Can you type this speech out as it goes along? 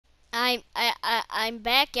I'm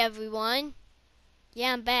back, everyone.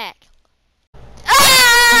 Yeah, I'm back.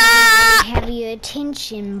 Have your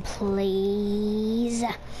attention, please.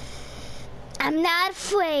 I'm not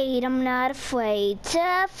afraid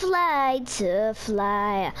to fly.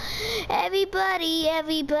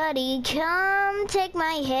 Everybody, come take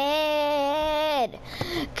my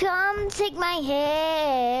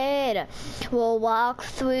head. We'll walk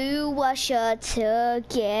through Russia together.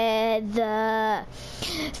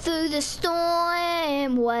 Through the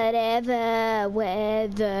storm, whatever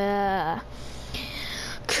weather.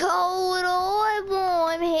 Cold or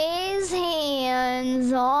warm, his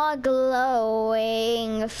hands are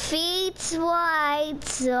glowing, feet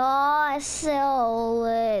white are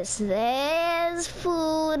soulless. There's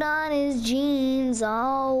food on his jeans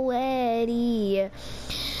already.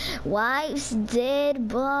 Wife's dead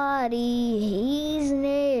body, he's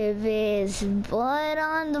nervous, but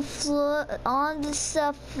on the floor, on the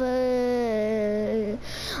surface,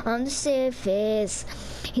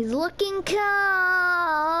 he's looking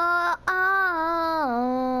calm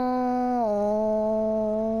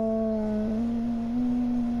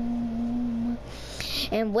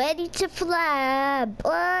and ready to fly,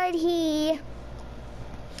 but he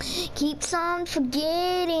keeps on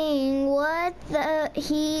forgetting what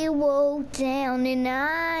he wrote down, and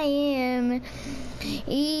I am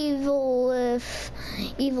evil.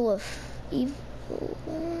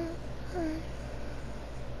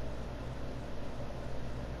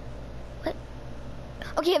 What?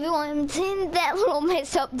 Okay, everyone, that little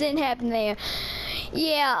mess up didn't happen there.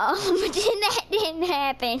 Yeah, that didn't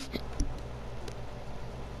happen.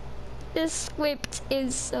 This script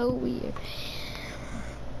is so weird.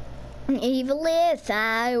 Evil if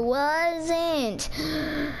I wasn't,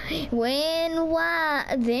 then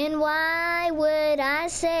why would I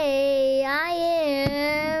say I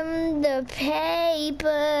am the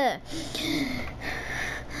paper?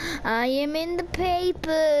 I am in the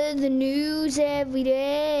paper, the news every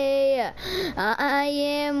day. I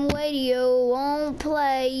am radio,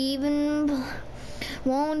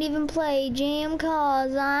 won't even play jam,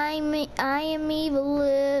 cause I am evil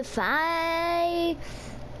if I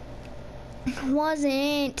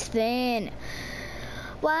wasn't then.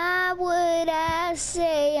 Why would I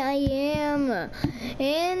say I am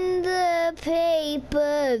in the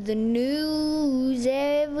paper, the news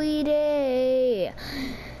every day?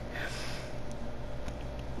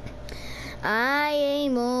 I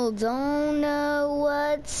am old, don't know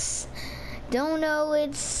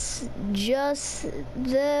it's just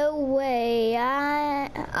the way I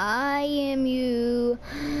am you.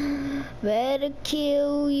 Better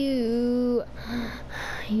kill you.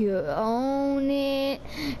 You own it.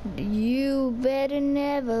 You better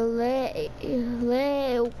never let it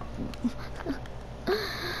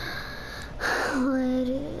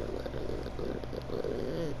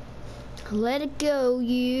go.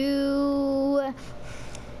 You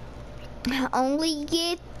only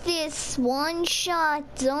get this one shot.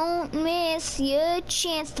 Don't miss your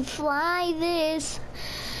chance to fly this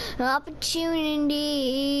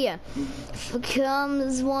opportunity.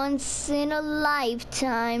 Comes once in a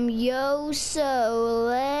lifetime, yo, so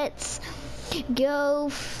let's go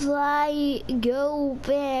fly, go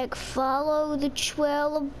back, follow the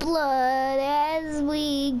trail of blood as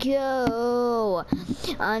we go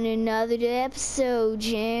on another episode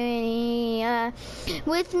journey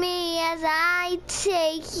with me as I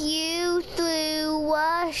take you through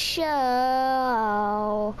a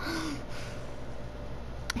show.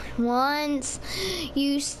 Once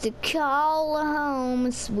used to call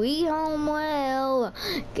home, sweet home, well,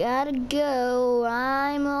 gotta go,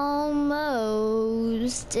 I'm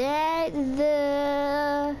almost at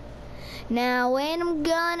the, now when I'm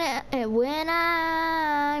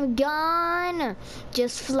gone,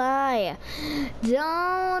 just fly,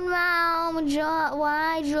 don't mind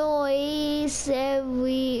why rejoice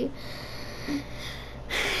every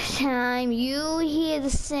time you hear the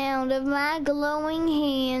sound of my glowing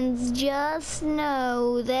hands. Just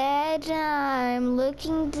know that I'm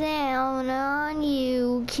looking down on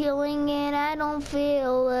you, killing it, I don't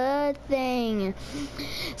feel a thing.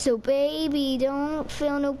 So baby, don't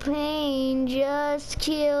feel no pain, just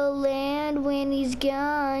kill, and when he's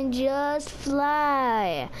gone, just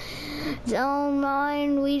fly, don't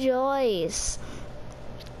mind rejoice.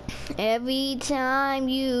 Every time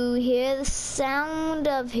you hear the sound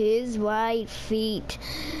of his white feet,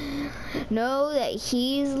 know that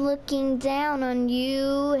he's looking down on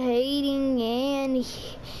you, hating, and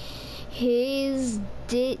his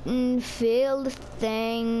didn't feel a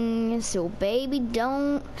thing. So baby,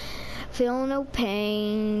 don't feel no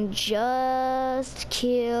pain, just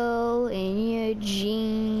kill in your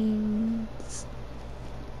jeans.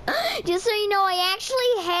 Just so you know, I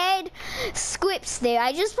actually had scripts there.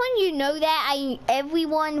 I just want you to know that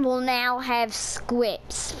everyone will now have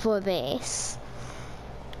scripts for this.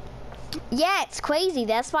 Yeah, it's crazy.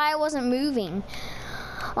 That's why I wasn't moving.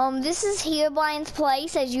 This is Herobrine's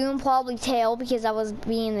place, as you can probably tell because I was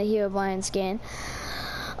being the Herobrine skin.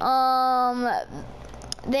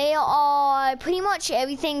 They are pretty much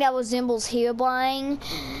everything that resembles Herobrine.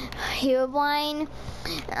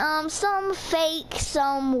 Some fake,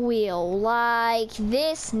 some real. Like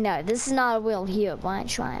this, no, this is not a real Herobrine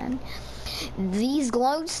shrine. These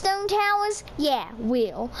glowstone towers, yeah,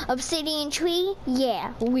 real. Obsidian tree,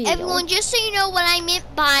 yeah, real. Everyone, just so you know what I meant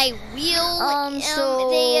by real,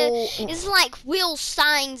 it's like real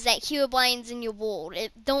signs that Herobrine's in your world.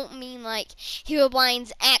 It don't mean like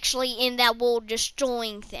Herobrine's actually in that world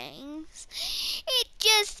destroying things. It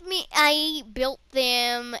just mean I built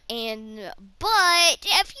them, but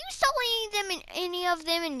if you saw any of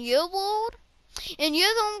them in your world, and you're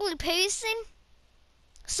the only person,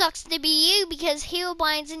 sucks to be you because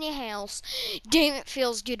Herobrine's in your house. Damn, it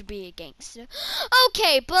feels good to be a gangster.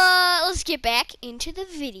 Okay, but let's get back into the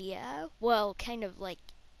video. Well, kind of like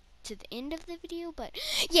to the end of the video, but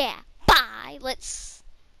yeah, bye. Let's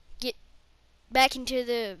get back into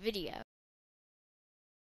the video.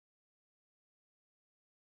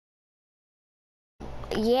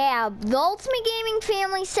 Yeah, the Ultimate Gaming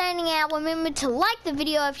family signing out. Remember to like the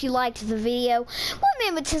video if you liked the video.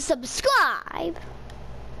 Remember to subscribe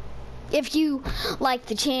if you like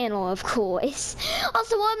the channel, of course.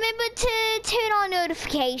 Also, remember to turn on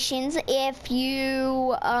notifications if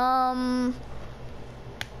you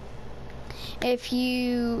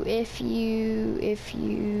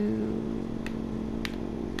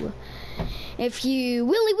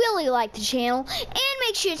really like the channel, and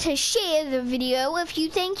make sure to share the video if you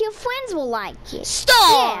think your friends will like it.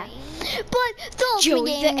 Stop! Yeah. But the Ultimate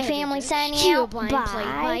Gaming family signing out. Herobrine played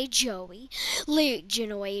by Joey. Lyric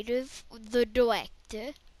Generative, the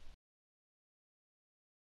director.